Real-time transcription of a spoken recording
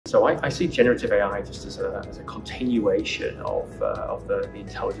So I see generative AI just as a continuation of the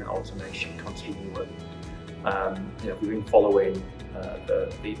intelligent automation continuum. We've been following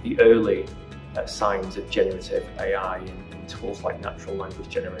the early signs of generative AI in tools like natural language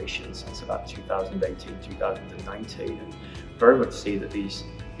generation since about 2018, 2019, and very much see that these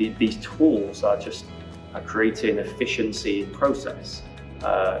tools are just creating efficiency in process.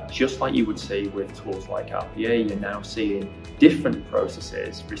 Just like you would see with tools like RPA, you're now seeing different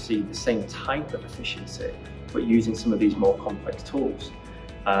processes receive the same type of efficiency, but using some of these more complex tools.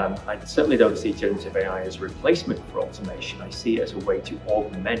 I certainly don't see generative AI as a replacement for automation. I see it as a way to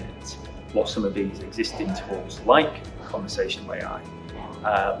augment what some of these existing tools, like conversational AI,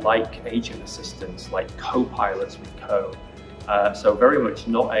 like agent assistants, like co-pilots with code. So very much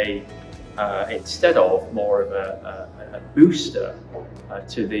not instead of more of a booster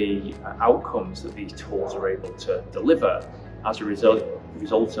to the outcomes that these tools are able to deliver as a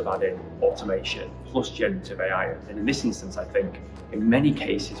result of adding automation plus generative AI. And in this instance, I think in many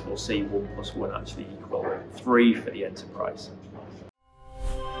cases we'll see 1 + 1 actually equal 3 for the enterprise.